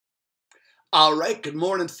All right, good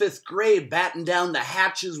morning, fifth grade. Batten down the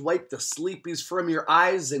hatches, wipe the sleepies from your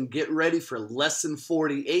eyes, and get ready for lesson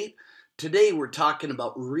 48. Today we're talking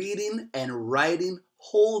about reading and writing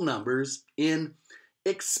whole numbers in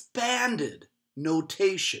expanded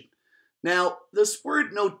notation. Now, this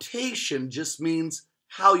word notation just means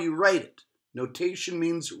how you write it. Notation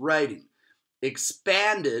means writing.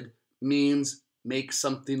 Expanded means make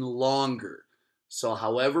something longer. So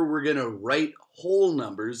however we're going to write whole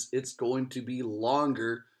numbers, it's going to be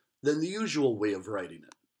longer than the usual way of writing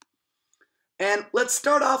it. And let's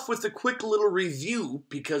start off with a quick little review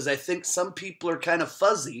because I think some people are kind of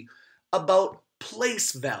fuzzy about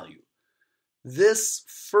place value. This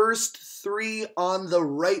first three on the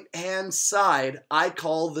right-hand side, I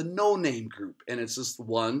call the no-name group, and it's just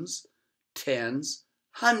ones, tens,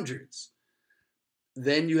 hundreds.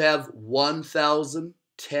 Then you have 1,000,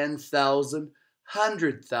 10,000,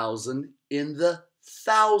 100,000 in the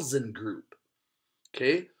thousand group.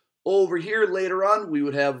 Okay, over here later on we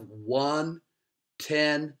would have 1,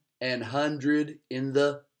 10, and 100 in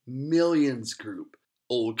the millions group.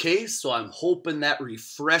 Okay, so I'm hoping that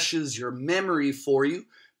refreshes your memory for you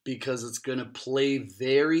because it's going to play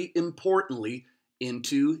very importantly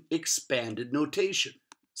into expanded notation.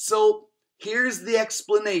 So here's the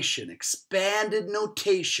explanation. Expanded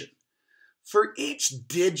notation. For each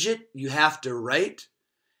digit you have to write,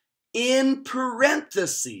 in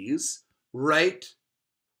parentheses, write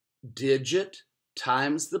digit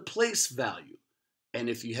times the place value. And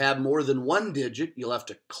if you have more than one digit, you'll have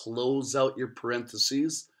to close out your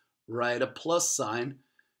parentheses, write a plus sign,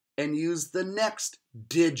 and use the next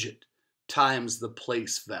digit times the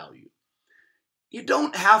place value. You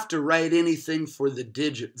don't have to write anything for the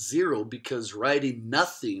digit 0 because writing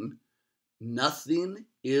nothing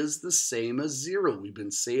is the same as 0. We've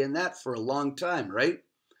been saying that for a long time, right?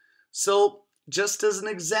 So just as an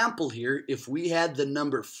example here, if we had the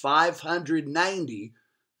number 590,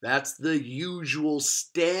 that's the usual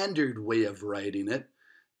standard way of writing it,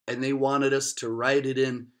 and they wanted us to write it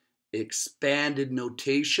in expanded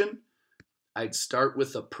notation, I'd start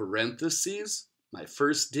with a parentheses. My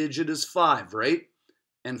first digit is 5, right?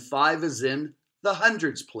 And 5 is in the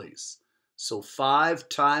hundreds place. So 5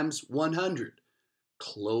 times 100.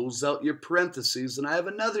 Close out your parentheses, and I have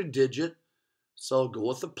another digit, so I'll go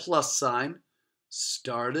with a plus sign,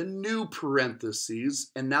 start a new parentheses,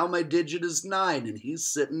 and now my digit is 9, and he's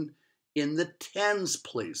sitting in the tens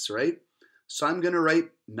place, right? So I'm going to write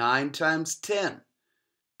 9 times 10.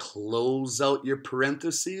 Close out your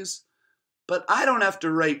parentheses, but I don't have to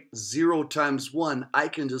write 0 times 1. I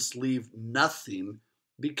can just leave nothing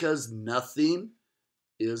because nothing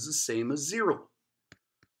is the same as 0.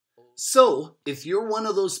 So, if you're one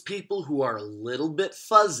of those people who are a little bit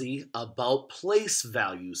fuzzy about place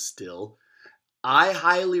values still, I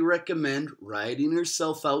highly recommend writing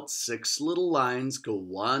yourself out 6 little lines, go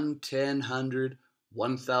 1, 10, 100,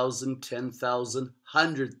 1,000, 10,000,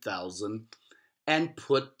 100,000, and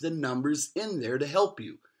put the numbers in there to help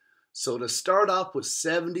you. So to start off with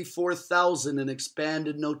 74,000 in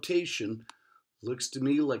expanded notation, looks to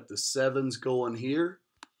me like the 7's going here.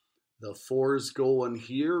 The 4's going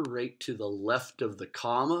here, right to the left of the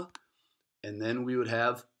comma. And then we would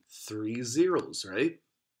have 3 zeros, right?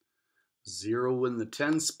 0 in the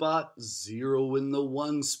 10 spot, 0 in the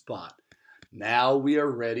 1 spot. Now we are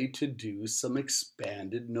ready to do some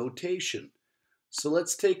expanded notation. So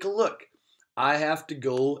let's take a look. I have to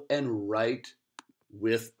go and write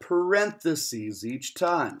with parentheses each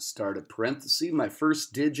time. Start a parenthesis. My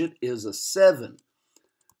first digit is a 7.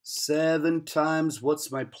 7 times,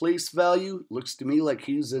 what's my place value? Looks to me like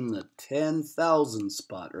he's in the 10,000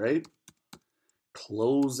 spot, right?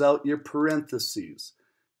 Close out your parentheses.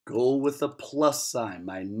 Go with a plus sign.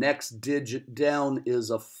 My next digit down is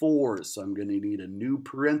a 4, so I'm going to need a new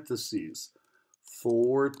parentheses.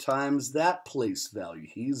 4 times that place value.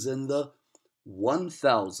 He's in the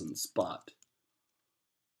 1,000 spot.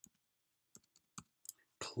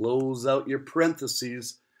 Close out your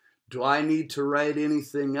parentheses. Do I need to write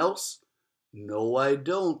anything else? No, I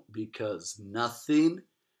don't, because nothing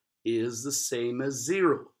is the same as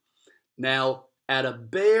 0. Now, at a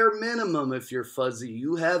bare minimum, if you're fuzzy,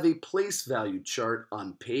 you have a place value chart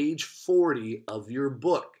on page 40 of your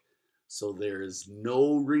book. So there is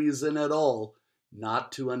no reason at all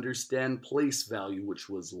not to understand place value, which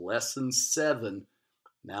was lesson 7,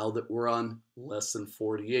 now that we're on lesson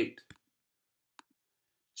 48.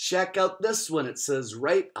 Check out this one. It says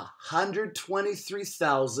write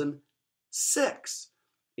 123,006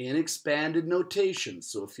 in expanded notation.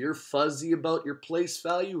 So if you're fuzzy about your place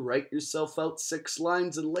value, write yourself out 6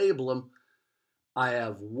 lines and label them. I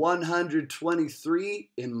have 123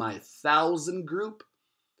 in my thousand group.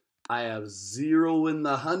 I have 0 in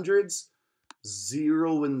the hundreds,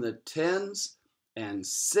 0 in the tens, and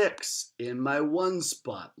 6 in my one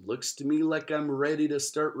spot. Looks to me like I'm ready to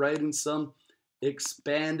start writing some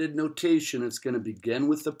expanded notation. It's going to begin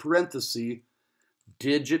with the parenthesis,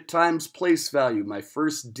 digit times place value. My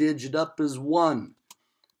first digit up is 1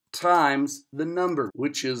 times the number,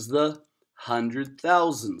 which is the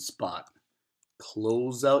 100,000 spot.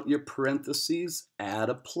 Close out your parentheses, add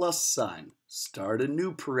a plus sign, start a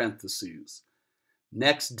new parentheses.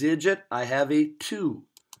 Next digit, I have a 2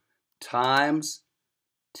 times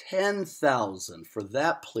 10,000 for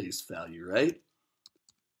that place value, right?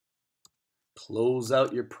 Close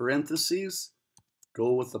out your parentheses,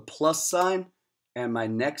 go with a plus sign, and my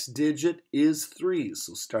next digit is 3.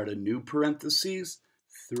 So start a new parentheses,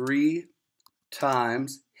 3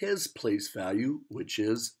 times his place value, which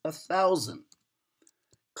is 1,000.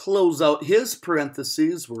 Close out his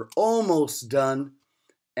parentheses, we're almost done.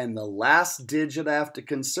 And the last digit I have to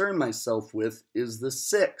concern myself with is the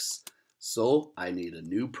 6. So I need a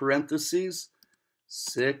new parentheses,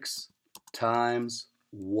 6 times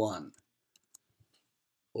 1.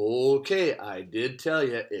 Okay, I did tell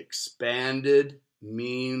you expanded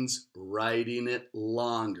means writing it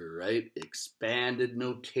longer, right? Expanded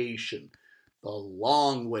notation, the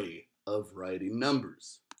long way of writing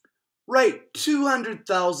numbers. Right,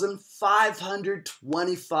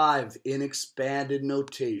 200,525 in expanded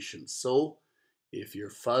notation. So if you're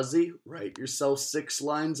fuzzy, write yourself 6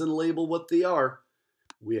 lines and label what they are.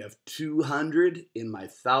 We have 200 in my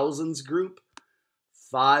thousands group,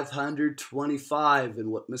 525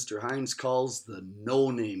 in what Mr. Hines calls the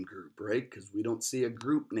no-name group, right? Because we don't see a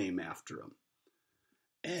group name after them.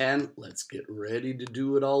 And let's get ready to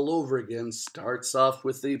do it all over again. Starts off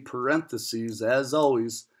with a parentheses, as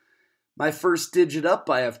always. My first digit up,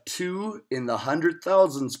 I have 2 in the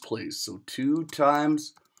 100,000s place. So 2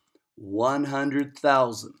 times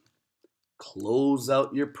 100,000. Close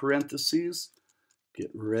out your parentheses.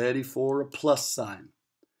 Get ready for a plus sign.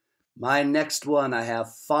 My next one, I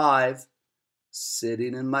have 5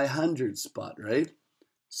 sitting in my 100 spot, right?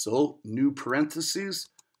 So new parentheses,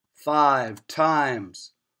 5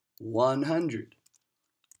 times 100.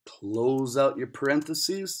 Close out your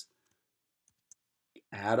parentheses.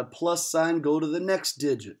 Add a plus sign, go to the next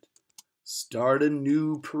digit. Start a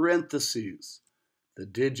new parentheses. The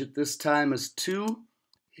digit this time is 2.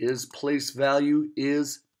 His place value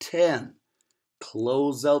is 10.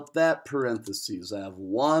 Close out that parentheses. I have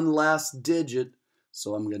one last digit,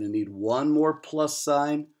 so I'm going to need one more plus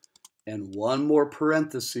sign and one more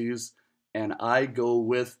parentheses, and I go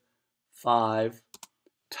with 5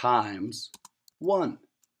 times 1.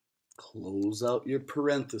 Close out your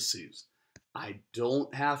parentheses. I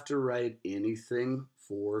don't have to write anything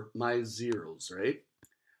for my zeros, right?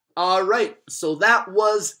 All right, so that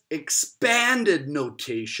was expanded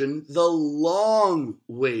notation, the long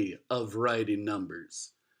way of writing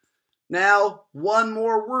numbers. Now, one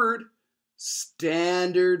more word,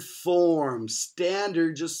 standard form.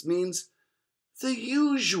 Standard just means the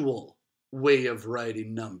usual way of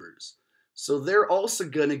writing numbers. So they're also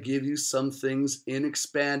going to give you some things in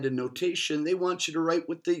expanded notation. They want you to write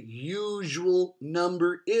what the usual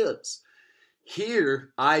number is.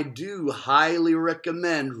 Here, I do highly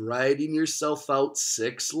recommend writing yourself out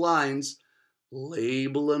 6 lines,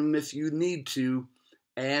 label them if you need to,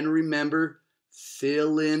 and remember,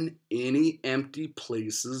 fill in any empty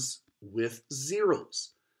places with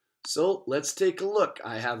zeros. So let's take a look.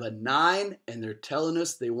 I have a 9, and they're telling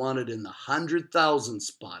us they want it in the 100,000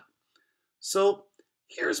 spot. So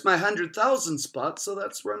here's my 100,000 spot, so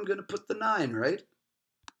that's where I'm going to put the 9, right?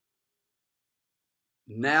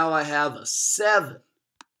 Now I have a 7,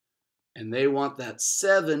 and they want that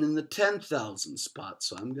 7 in the 10,000 spot,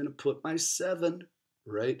 so I'm going to put my 7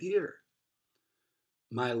 right here.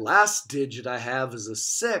 My last digit I have is a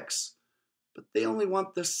 6, but they only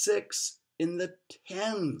want the 6 in the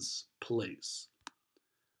tens place.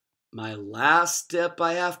 My last step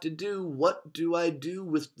I have to do, what do I do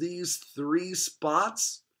with these 3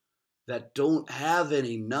 spots that don't have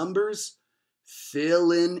any numbers?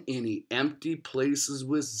 Fill in any empty places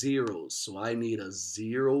with zeros. So I need a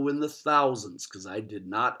 0 in the thousands because I did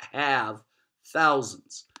not have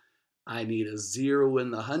thousands. I need a 0 in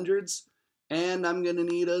the hundreds, and I'm going to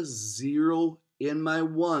need a 0 in my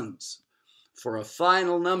ones for a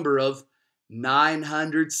final number of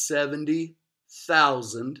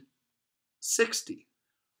 970,060.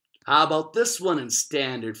 How about this one in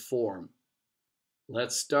standard form?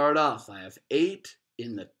 Let's start off. I have 8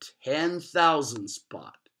 in the 10,000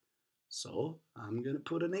 spot. So I'm going to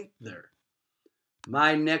put an 8 there.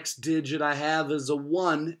 My next digit I have is a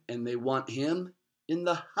 1, and they want him in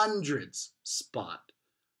the hundreds spot.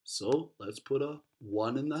 So let's put a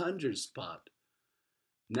 1 in the hundreds spot.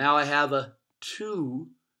 Now I have a 2,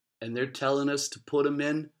 and they're telling us to put him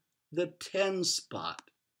in the 10 spot.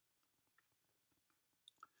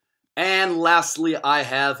 And lastly, I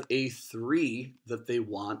have a 3 that they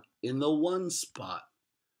want in the 1 spot.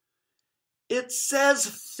 It says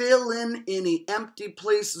fill in any empty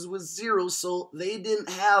places with 0, so they didn't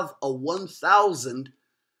have a 1,000.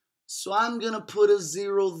 So I'm going to put a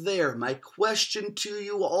 0 there. My question to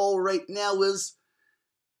you all right now is,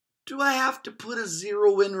 do I have to put a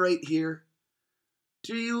 0 in right here?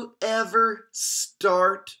 Do you ever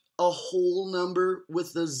start a whole number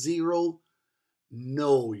with a 0?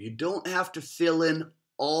 No, you don't have to fill in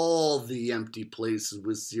all the empty places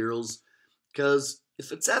with zeros, because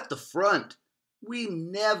if it's at the front, we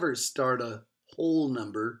never start a whole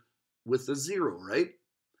number with a 0, right?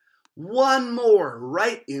 One more,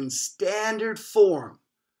 right in standard form.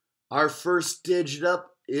 Our first digit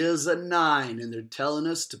up is a 9, and they're telling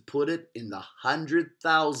us to put it in the hundred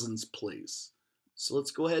thousands place. So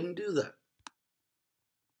let's go ahead and do that.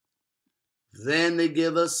 Then they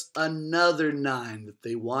give us another 9 that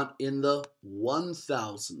they want in the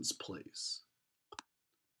 1,000s place.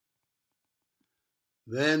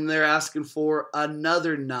 Then they're asking for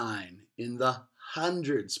another 9 in the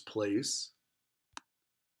hundreds place.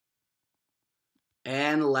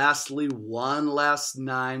 And lastly, one last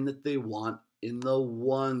 9 that they want in the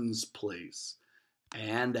ones place.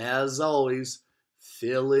 And as always,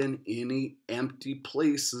 fill in any empty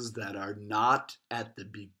places that are not at the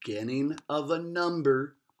beginning of a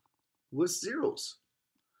number with zeros.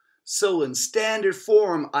 So in standard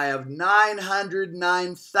form, I have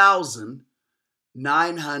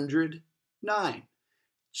 909,909.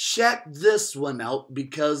 Check this one out,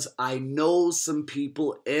 because I know some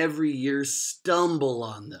people every year stumble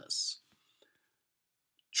on this.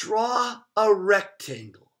 Draw a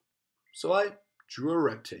rectangle. So I drew a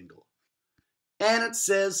rectangle. And it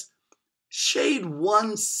says shade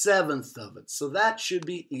 1/7 of it. So that should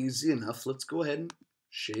be easy enough. Let's go ahead and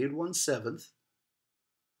shade 1/7.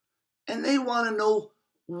 And they want to know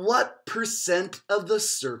what percent of the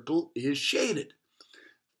circle is shaded.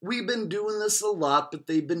 We've been doing this a lot, but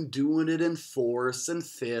they've been doing it in fourths and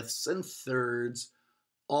fifths and thirds.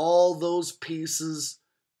 All those pieces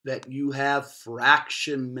that you have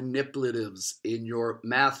fraction manipulatives in your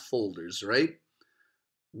math folders, right?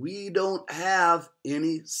 We don't have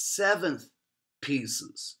any 7th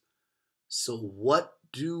pieces. So what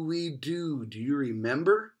do we do? Do you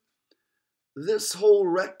remember? This whole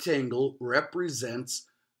rectangle represents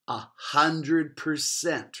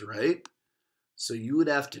 100%, right? So you would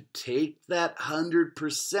have to take that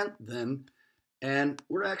 100% then, and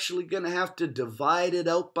we're actually going to have to divide it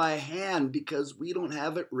out by hand because we don't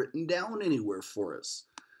have it written down anywhere for us.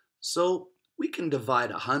 So we can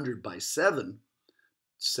divide 100 by 7.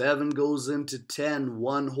 7 goes into 10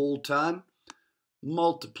 one whole time,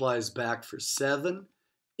 multiplies back for 7.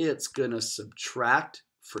 It's going to subtract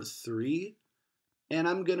for 3, and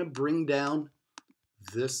I'm going to bring down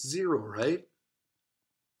this 0, right?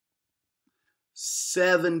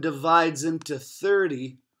 7 divides into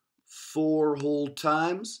 30 4 whole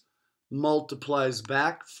times, multiplies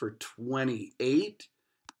back for 28,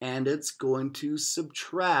 and it's going to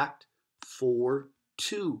subtract for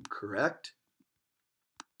 2, correct?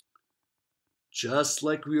 Just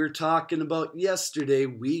like we were talking about yesterday,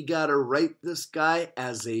 we got to write this guy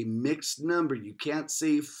as a mixed number. You can't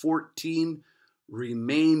say 14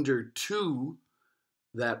 remainder 2.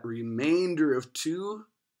 That remainder of 2,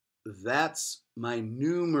 that's my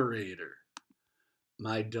numerator.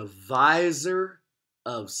 My divisor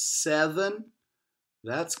of 7,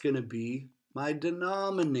 that's going to be my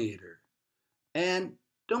denominator. And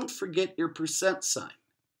don't forget your percent sign.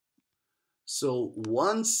 So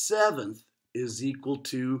 1/7 is equal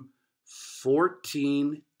to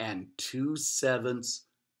 14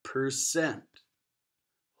 2/7%.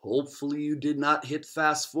 Hopefully you did not hit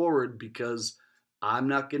fast forward, because I'm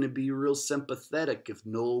not going to be real sympathetic if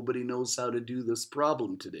nobody knows how to do this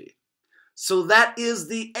problem today. So that is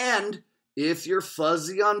the end. If you're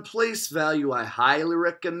fuzzy on place value, I highly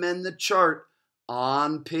recommend the chart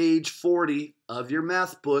on page 40 of your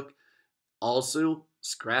math book. Also,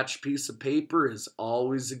 scratch piece of paper is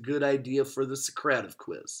always a good idea for the Socrative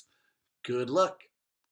quiz. Good luck.